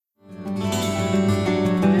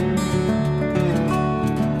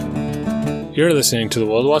You're listening to the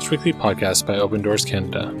World Watch Weekly podcast by Open Doors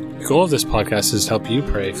Canada. The goal of this podcast is to help you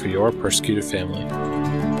pray for your persecuted family.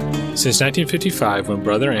 Since 1955, when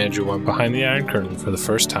Brother Andrew went behind the Iron Curtain for the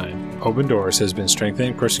first time, Open Doors has been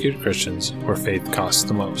strengthening persecuted Christians where faith costs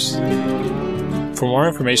the most. For more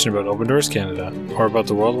information about Open Doors Canada or about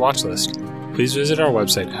the World Watch List, please visit our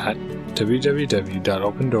website at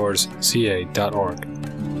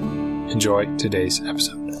www.opendoorsca.org. Enjoy today's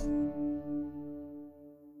episode.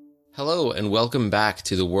 Hello and welcome back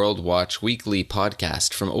to the World Watch Weekly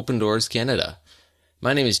podcast from Open Doors Canada.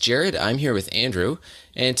 My name is Jared, I'm here with Andrew,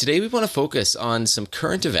 and today we want to focus on some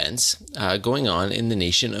current events going on in the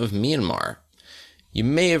nation of Myanmar. You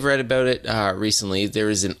may have read about it recently. There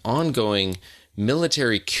is an ongoing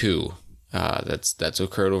military coup that's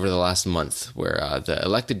occurred over the last month where the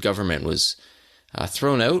elected government was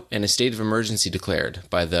thrown out and a state of emergency declared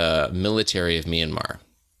by the military of Myanmar.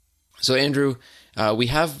 So Andrew, we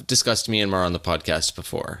have discussed Myanmar on the podcast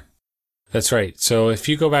before. That's right. So if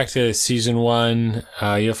you go back to season 1,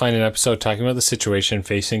 you'll find an episode talking about the situation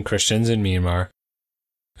facing Christians in Myanmar.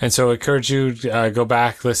 And so I encourage you to go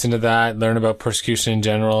back, listen to that, learn about persecution in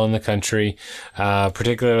general in the country.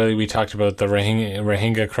 Particularly, we talked about the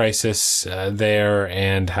Rohingya crisis there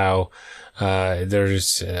and how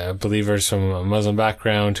there's believers from a Muslim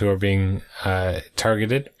background who are being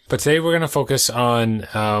targeted. But today we're going to focus on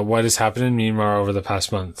what has happened in Myanmar over the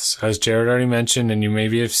past months. As Jared already mentioned, and you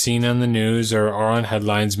maybe have seen on the news or on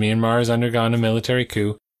headlines, Myanmar has undergone a military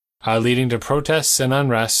coup, leading to protests and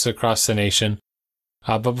unrest across the nation.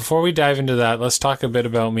 But before we dive into that, let's talk a bit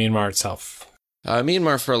about Myanmar itself.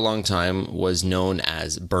 Myanmar for a long time was known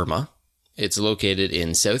as Burma. It's located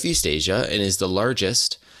in Southeast Asia and is the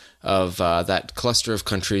largest of that cluster of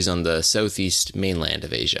countries on the southeast mainland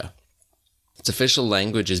of Asia. Its official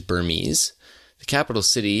language is Burmese. The capital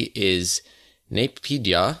city is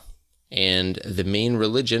Naypyidaw, and the main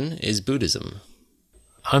religion is Buddhism.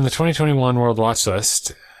 On the 2021 World Watch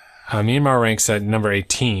List, Myanmar ranks at number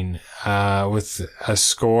 18 with a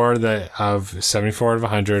score of 74 out of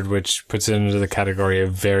 100, which puts it into the category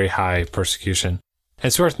of very high persecution.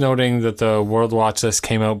 It's worth noting that the World Watch List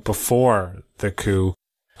came out before the coup.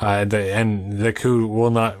 The coup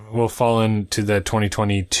will fall into the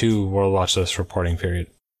 2022 World Watch List reporting period.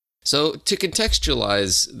 So to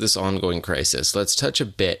contextualize this ongoing crisis, let's touch a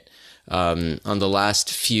bit on the last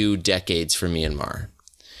few decades for Myanmar.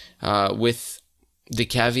 With the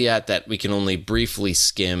caveat that we can only briefly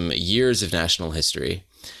skim years of national history,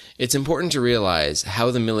 it's important to realize how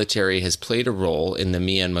the military has played a role in the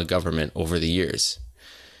Myanmar government over the years.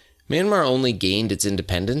 Myanmar only gained its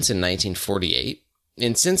independence in 1948.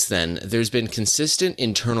 And since then, there's been consistent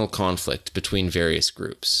internal conflict between various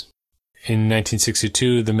groups. In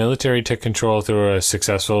 1962, the military took control through a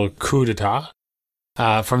successful coup d'etat.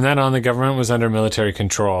 From then on, the government was under military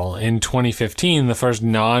control. In 2015, the first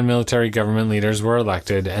non-military government leaders were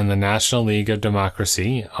elected, and the National League of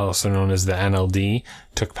Democracy, also known as the NLD,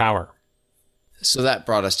 took power. So that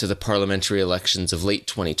brought us to the parliamentary elections of late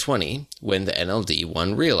 2020, when the NLD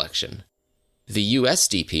won re-election. The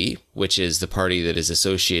USDP, which is the party that is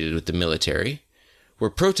associated with the military, were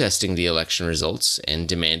protesting the election results and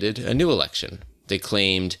demanded a new election. They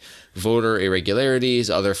claimed voter irregularities,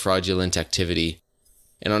 other fraudulent activity.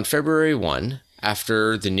 And on February 1,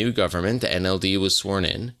 after the new government, the NLD, was sworn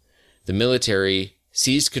in, the military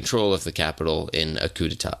seized control of the capital in a coup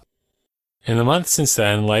d'etat. In the months since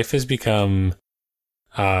then, life has become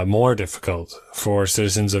more difficult for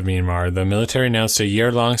citizens of Myanmar. The military announced a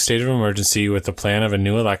year-long state of emergency with the plan of a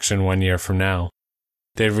new election 1 year from now.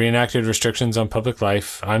 They've reenacted restrictions on public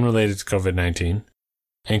life unrelated to COVID-19,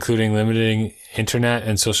 including limiting internet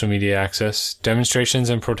and social media access. Demonstrations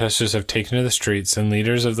and protesters have taken to the streets, and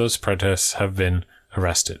leaders of those protests have been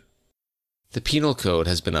arrested. The penal code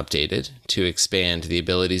has been updated to expand the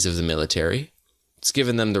abilities of the military. It's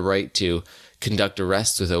given them the right to conduct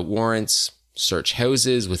arrests without warrants, search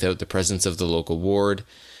houses without the presence of the local ward,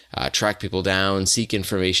 track people down, seek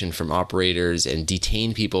information from operators, and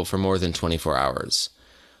detain people for more than 24 hours.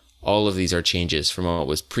 All of these are changes from what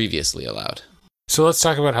was previously allowed. So let's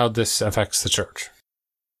talk about how this affects the church.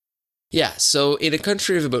 Yeah, so in a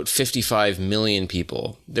country of about 55 million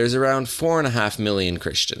people, there's around 4.5 million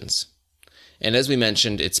Christians. And as we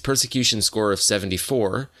mentioned, its persecution score of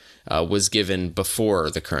 74 was given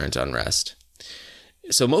before the current unrest.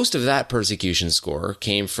 So most of that persecution score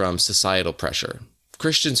came from societal pressure.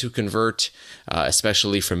 Christians who convert,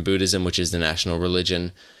 especially from Buddhism, which is the national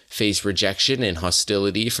religion, face rejection and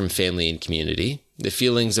hostility from family and community. The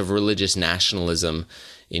feelings of religious nationalism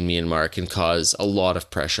in Myanmar can cause a lot of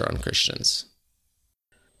pressure on Christians.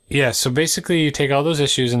 Yeah, so basically you take all those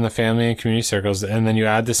issues in the family and community circles, and then you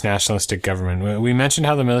add this nationalistic government. We mentioned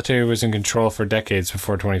how the military was in control for decades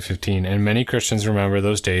before 2015, and many Christians remember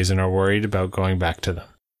those days and are worried about going back to them.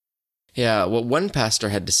 Yeah, what one pastor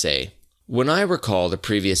had to say: "When I recall the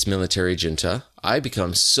previous military junta, I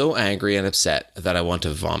become so angry and upset that I want to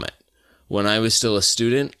vomit. When I was still a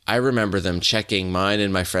student, I remember them checking mine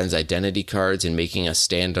and my friends' identity cards and making us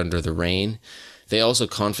stand under the rain. They also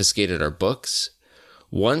confiscated our books.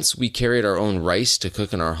 Once we carried our own rice to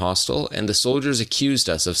cook in our hostel, and the soldiers accused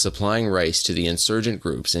us of supplying rice to the insurgent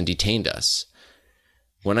groups and detained us.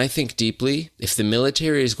 When I think deeply, if the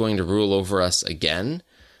military is going to rule over us again,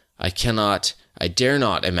 I dare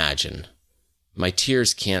not imagine. My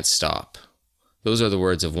tears can't stop." Those are the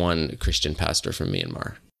words of one Christian pastor from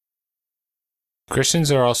Myanmar.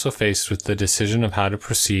 Christians are also faced with the decision of how to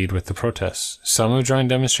proceed with the protests. Some have joined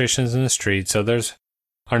demonstrations in the streets, others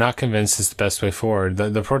are not convinced it's the best way forward.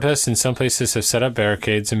 The protests in some places have set up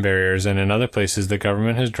barricades and barriers, and in other places the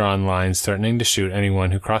government has drawn lines threatening to shoot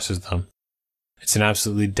anyone who crosses them. It's an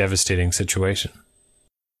absolutely devastating situation.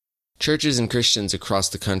 Churches and Christians across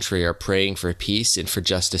the country are praying for peace and for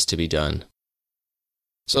justice to be done.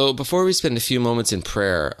 So before we spend a few moments in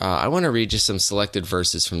prayer, I want to read just some selected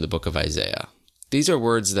verses from the book of Isaiah. These are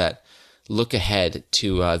words that look ahead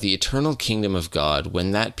to the eternal kingdom of God,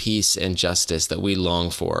 when that peace and justice that we long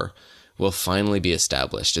for will finally be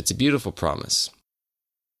established. It's a beautiful promise.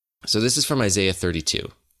 So this is from Isaiah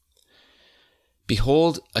 32.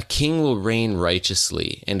 "Behold, a king will reign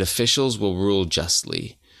righteously, and officials will rule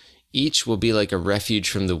justly. Each will be like a refuge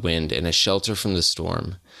from the wind and a shelter from the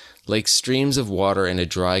storm, like streams of water in a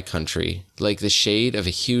dry country, like the shade of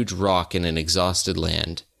a huge rock in an exhausted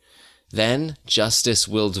land. Then justice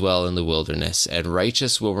will dwell in the wilderness, and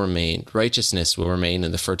righteousness will remain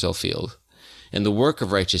in the fertile field. And the work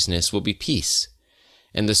of righteousness will be peace,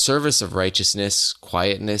 and the service of righteousness,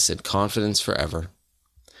 quietness and confidence forever.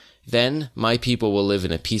 Then my people will live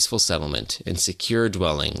in a peaceful settlement, in secure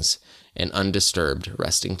dwellings, and undisturbed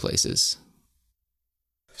resting places."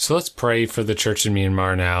 So let's pray for the church in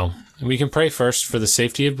Myanmar now. We can pray first for the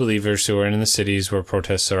safety of believers who are in the cities where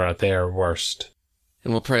protests are at their worst.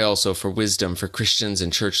 And we'll pray also for wisdom for Christians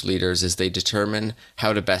and church leaders as they determine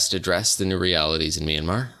how to best address the new realities in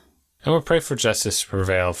Myanmar. And we'll pray for justice to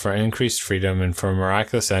prevail, for increased freedom, and for a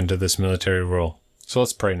miraculous end to this military rule. So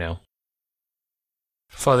let's pray now.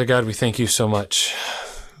 Father God, we thank you so much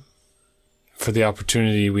for the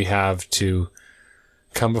opportunity we have to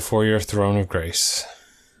come before your throne of grace.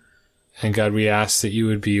 And God, we ask that you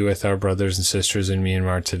would be with our brothers and sisters in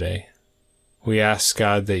Myanmar today. We ask,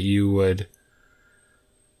 God, that you would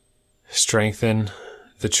strengthen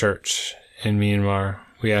the church in Myanmar.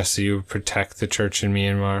 We ask that you would protect the church in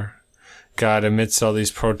Myanmar. God, amidst all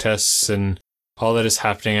these protests and all that is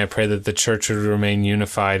happening, I pray that the church would remain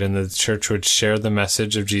unified and that the church would share the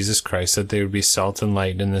message of Jesus Christ, that they would be salt and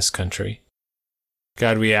light in this country.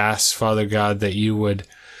 God, we ask, Father God, that you would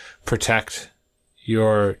protect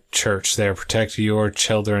your church there, protect your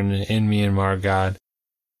children in Myanmar, God.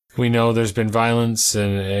 We know there's been violence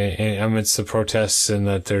amidst the protests, and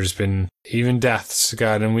that there's been even deaths,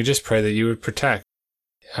 God, and we just pray that you would protect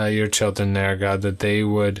your children there, God, that they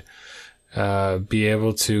would be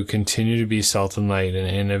able to continue to be salt and light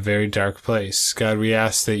in a very dark place. God, we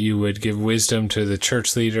ask that you would give wisdom to the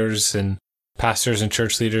church leaders and pastors and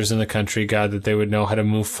church leaders in the country, God, that they would know how to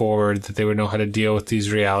move forward, that they would know how to deal with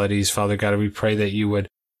these realities. Father God, we pray that you would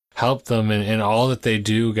help them in all that they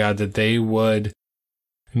do, God, that they would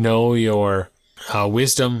know your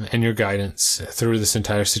wisdom and your guidance through this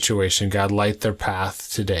entire situation. God, light their path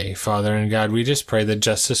today, Father. And God, we just pray that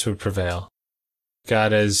justice would prevail.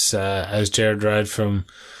 God, as Jared read from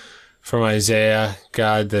Isaiah,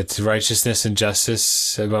 God, that righteousness and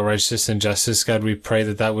justice, God, we pray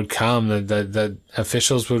that would come, that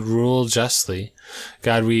officials would rule justly.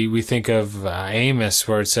 God, we think of Amos,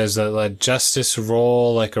 where it says that let justice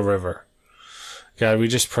roll like a river. God, we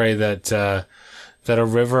just pray that a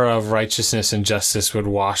river of righteousness and justice would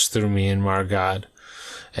wash through Myanmar, God.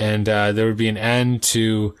 And there would be an end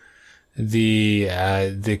to the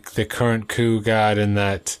current coup, God, and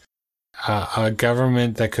that a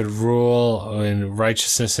government that could rule in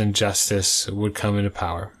righteousness and justice would come into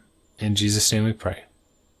power. In Jesus' name we pray.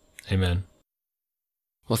 Amen.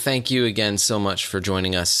 Well, thank you again so much for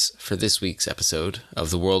joining us for this week's episode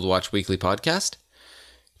of the World Watch Weekly podcast.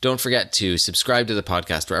 Don't forget to subscribe to the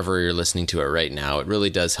podcast wherever you're listening to it right now. It really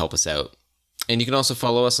does help us out. And you can also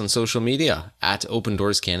follow us on social media at Open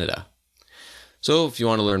Doors Canada. So if you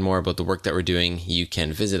want to learn more about the work that we're doing, you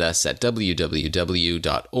can visit us at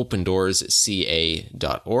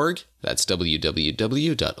www.opendoorsca.org. That's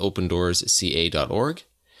www.opendoorsca.org.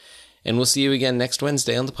 And we'll see you again next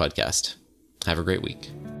Wednesday on the podcast. Have a great week.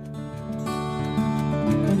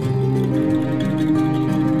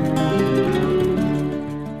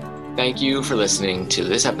 Thank you for listening to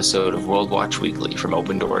this episode of World Watch Weekly from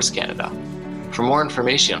Open Doors Canada. For more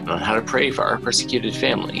information on how to pray for our persecuted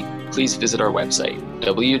family, please visit our website,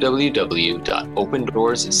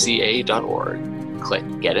 www.opendoorsca.org.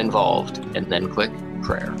 Click Get Involved, and then click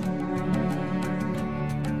Prayer.